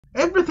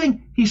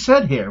Everything he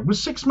said here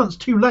was 6 months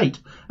too late,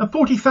 and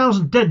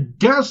 40,000 dead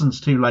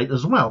Gazans too late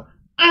as well,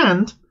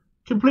 and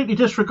completely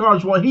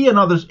disregards what he and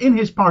others in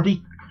his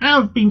party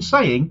have been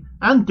saying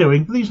and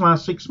doing for these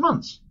last 6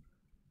 months.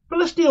 But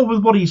let's deal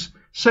with what he's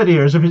said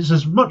here as if it's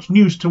as much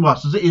news to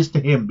us as it is to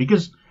him,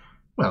 because,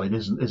 well, it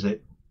isn't, is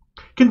it?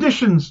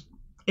 Conditions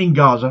in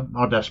Gaza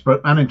are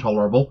desperate and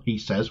intolerable, he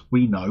says.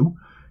 We know.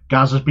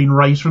 Gaza's been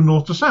razed from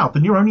north to south,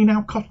 and you're only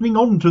now cottoning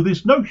on to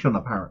this notion,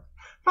 apparently.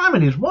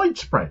 Famine is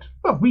widespread.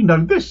 Well, we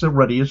know this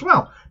already as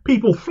well.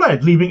 People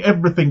fled, leaving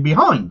everything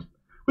behind.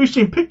 We've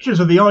seen pictures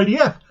of the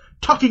IDF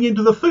tucking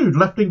into the food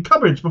left in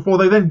cupboards before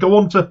they then go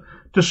on to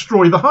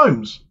destroy the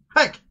homes.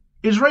 Heck,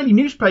 Israeli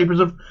newspapers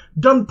have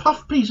done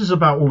puff pieces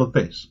about all of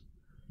this.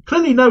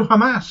 Clearly no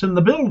Hamas in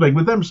the building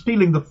with them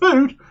stealing the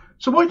food,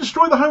 so why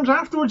destroy the homes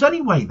afterwards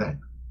anyway then?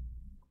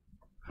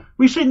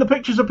 We've seen the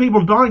pictures of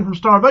people dying from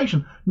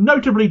starvation,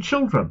 notably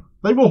children.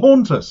 They will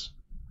haunt us.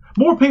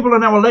 More people are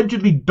now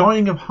allegedly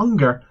dying of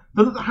hunger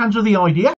than at the hands of the IDF.